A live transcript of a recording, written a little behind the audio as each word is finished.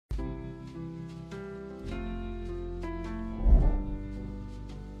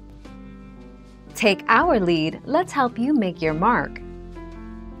Take our lead, let's help you make your mark.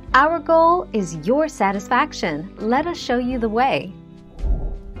 Our goal is your satisfaction. Let us show you the way.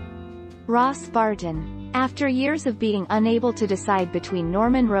 Ross Barton. After years of being unable to decide between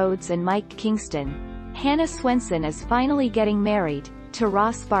Norman Rhodes and Mike Kingston, Hannah Swensen is finally getting married to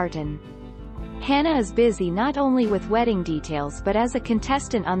Ross Barton. Hannah is busy not only with wedding details but as a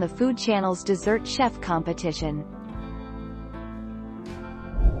contestant on the Food Channel's dessert chef competition.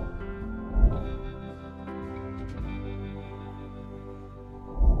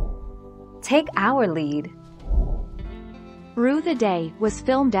 Take our lead. Rue the Day was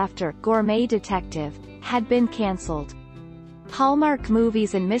filmed after Gourmet Detective had been cancelled. Hallmark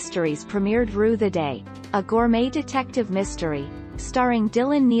Movies and Mysteries premiered Rue the Day, a gourmet detective mystery, starring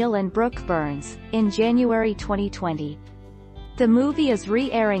Dylan Neal and Brooke Burns, in January 2020. The movie is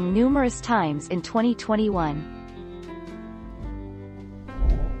re-airing numerous times in 2021.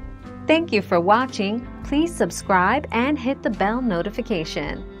 Thank you for watching. Please subscribe and hit the bell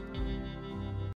notification.